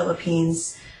off to the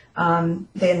Philippines.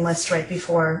 They enlist right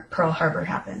before Pearl Harbor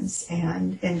happens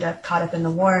and end up caught up in the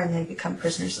war, and they become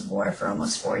prisoners of war for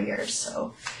almost 4 years.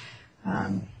 So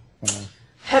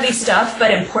heavy stuff,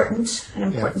 but important, an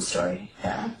important story.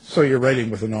 Yeah. So you're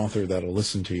writing with an author that'll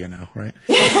listen to you now, right?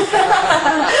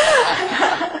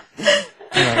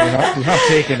 You're not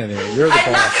taking it anymore. You're the boss.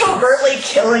 I'm not covertly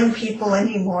killing people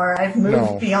anymore. I've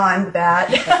moved beyond that.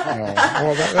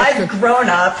 Well, I've grown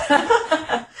up.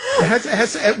 Has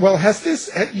this,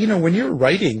 when you're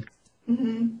writing,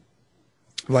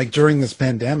 like during this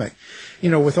pandemic,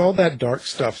 with all that dark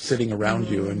stuff sitting around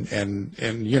you and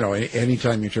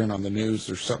anytime you turn on the news,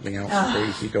 there's something else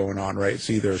crazy going on, right? It's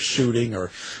either a shooting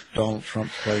or Donald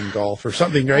Trump playing golf or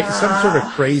something, right? Some sort of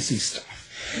crazy stuff.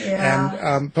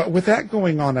 Yeah. And but with that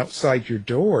going on outside your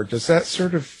door, does that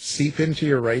sort of seep into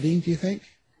your writing, do you think?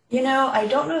 I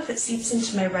don't know if it seeps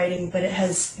into my writing, but it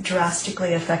has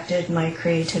drastically affected my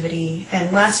creativity.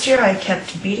 And last year I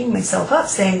kept beating myself up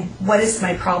saying, what is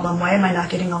my problem? Why am I not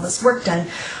getting all this work done?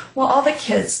 Well, all the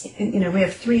kids, we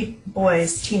have 3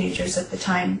 boys, teenagers at the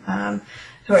time,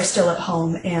 who are still at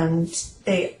home, and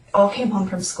they all came home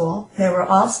from school. They were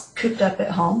all cooped up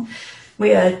at home.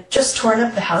 We had just torn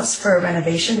up the house for a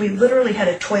renovation. We literally had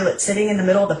a toilet sitting in the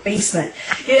middle of the basement,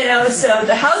 so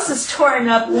the house is torn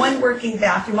up, 1 working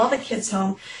bathroom, all the kids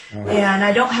home, and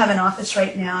I don't have an office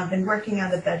right now. I've been working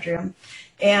out of the bedroom,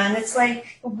 and it's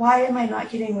like, why am I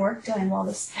not getting work done while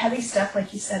this heavy stuff,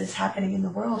 like you said, is happening in the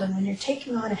world? And when you're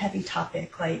taking on a heavy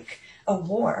topic like a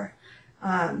war,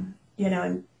 and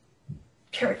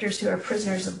characters who are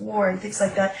prisoners of war and things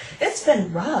like that, it's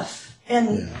been rough.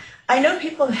 And I know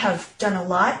people have done a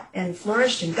lot and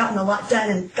flourished and gotten a lot done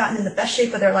and gotten in the best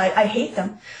shape of their life. I hate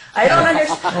them. I don't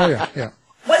understand.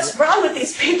 What's wrong with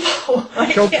these people?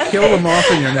 Kill them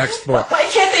off in your next book. Why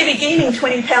can't they be gaining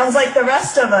 20 pounds like the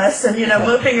rest of us and,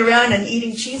 moping around and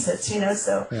eating Cheez-Its,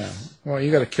 so. Yeah. Well,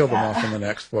 you got to kill them off in the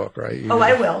next book, right?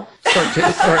 I will.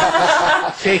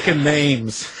 Start taking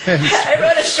names. I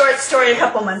wrote a short story a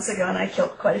couple months ago, and I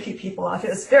killed quite a few people off. It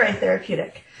was very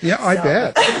therapeutic. Yeah, I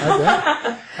bet.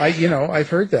 I've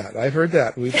heard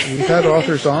that. We've had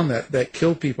authors on that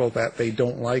kill people that they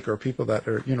don't like, or people that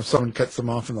are, someone cuts them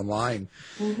off in the line.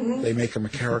 They make them a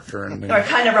character, or it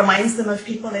kind of reminds them of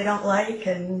people they don't like,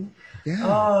 and. Yeah.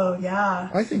 Oh, yeah.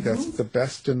 I think that's the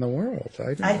best in the world.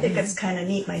 I think it's kind of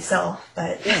neat myself,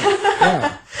 but.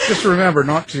 Yeah. Just remember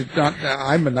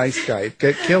I'm a nice guy.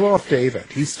 Kill off David.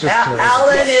 He's just.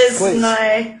 Alan is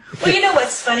my. Well, you know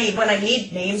what's funny? When I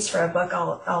need names for a book,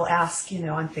 I'll ask,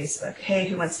 on Facebook, hey,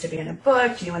 who wants to be in a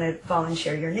book? Do you want to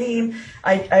volunteer your name?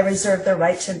 I reserve the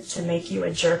right to make you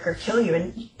a jerk or kill you.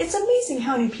 And it's amazing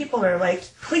how many people are like,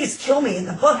 please kill me in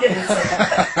the book. And it's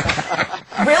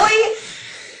like, really?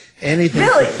 Anything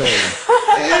for free.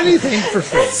 Anything for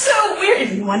free. It's so weird.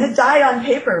 If you want to die on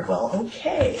paper, well,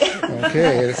 okay.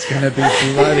 Okay, it's going to be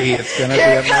bloody. It's going to be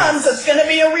Here it comes. It's going to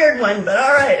be a weird one, but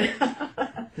all right.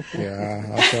 Yeah,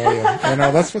 I'll tell you.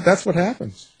 That's what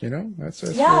happens. That's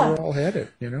where we're all headed.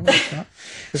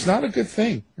 It's not a good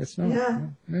thing. It's not. Yeah.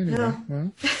 Anyway, No.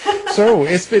 well, so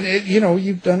it's been.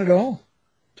 You've done it all,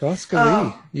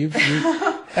 Tosca Lee.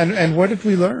 And what did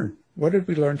we learn? What did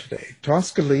we learn today?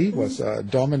 Tosca Lee was a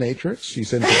dominatrix.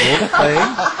 She's into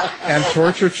role-playing and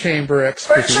torture chamber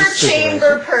expertise. Torture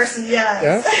chamber person, yes.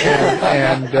 Yeah,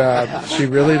 and she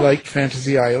really liked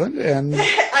Fantasy Island. And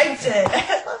I did.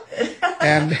 I loved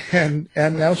it.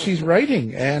 And now she's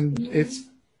writing, and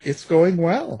it's going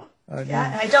well. And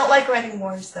I don't like writing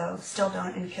wars, though. Still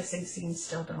don't, and kissing scenes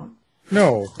still don't.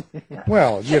 No. Yeah.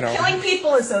 Well, killing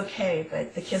people is okay,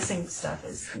 but the kissing stuff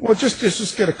is. Well,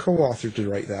 just get a co-author to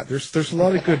write that. There's a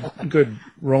lot of good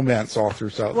romance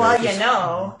authors out there.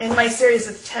 Well, in my series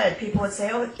with Ted, people would say,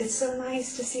 "Oh, it's so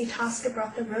nice to see Tosca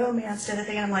brought the romance to the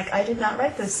thing." And I'm like, I did not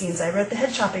write those scenes. I wrote the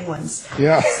head chopping ones.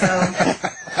 Yeah. So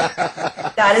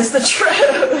that is the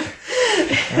truth.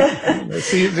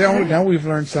 See, now we've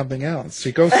learned something else.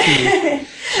 She goes to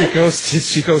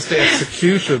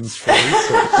executions for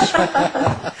research,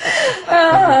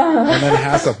 and then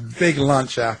has a big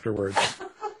lunch afterwards.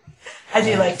 I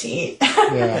do like to eat.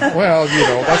 Yeah, well,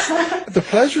 that's the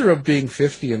pleasure of being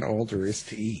 50 and older is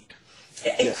to eat.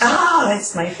 Yes. Oh,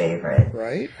 it's my favorite.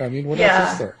 Right? I mean, what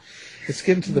else is there? it's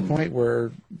getting to the point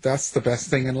where that's the best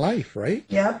thing in life, right?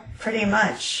 Yep, pretty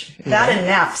much. That and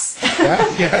naps.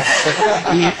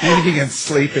 Eating and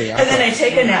sleeping. And then I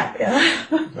take a nap, yeah.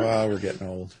 Well, we're getting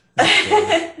old.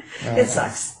 It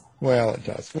sucks. Well, it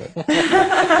does. But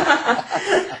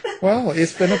well,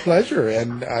 it's been a pleasure,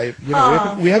 and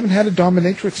we haven't had a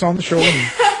dominatrix on the show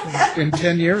in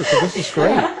 10 years, so this is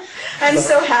great. I'm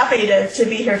so happy to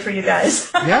be here for you guys.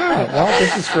 Yeah, well,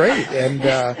 this is great, and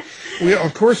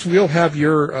we'll have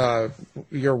your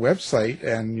website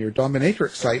and your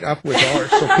dominatrix site up with ours,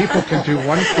 so people can do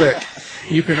one click.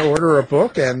 You can order a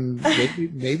book and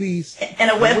maybe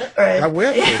and a whip. A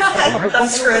whip. That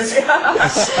screws.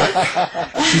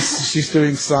 She's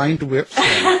doing signed whips.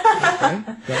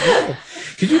 Okay.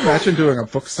 Could you imagine doing a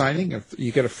book signing if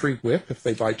you get a free whip if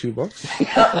they buy 2 books?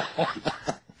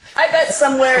 I bet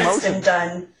somewhere it's been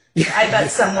done.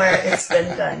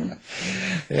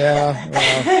 Yeah,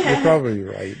 well, you're probably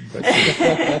right. But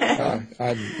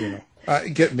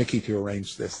get Mickey to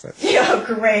arrange this. Yeah,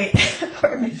 great.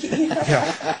 Poor Mickey.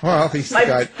 Yeah, well, he's the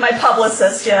guy. My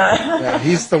publicist, Yeah,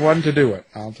 he's the one to do it,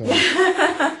 I'll tell you.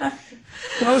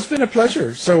 Well, it's been a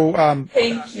pleasure. So,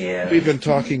 thank you. We've been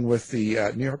talking with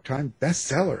the New York Times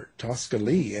bestseller, Tosca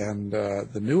Lee, and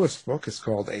the newest book is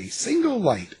called A Single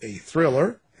Light, a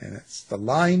Thriller, and it's The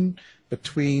Line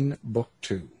Between Book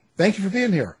 2. Thank you for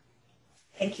being here.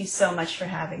 Thank you so much for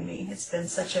having me. It's been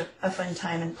such a fun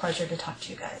time and pleasure to talk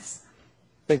to you guys.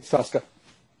 Thanks, Tosca.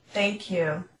 Thank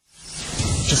you.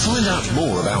 To find out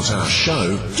more about our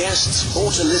show, guests,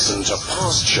 or to listen to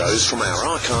past shows from our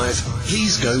archive,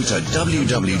 please go to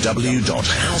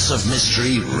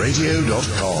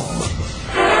www.houseofmysteryradio.com.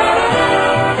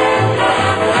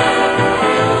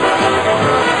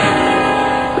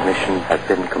 The mission has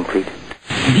been completed.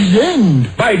 The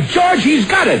end! By George, he's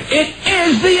got it! It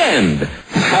is the end!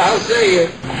 I'll say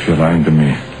it. If you're lying to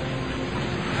me,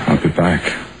 I'll be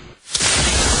back.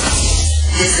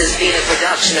 This has been a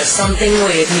production of Something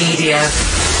Weird Media.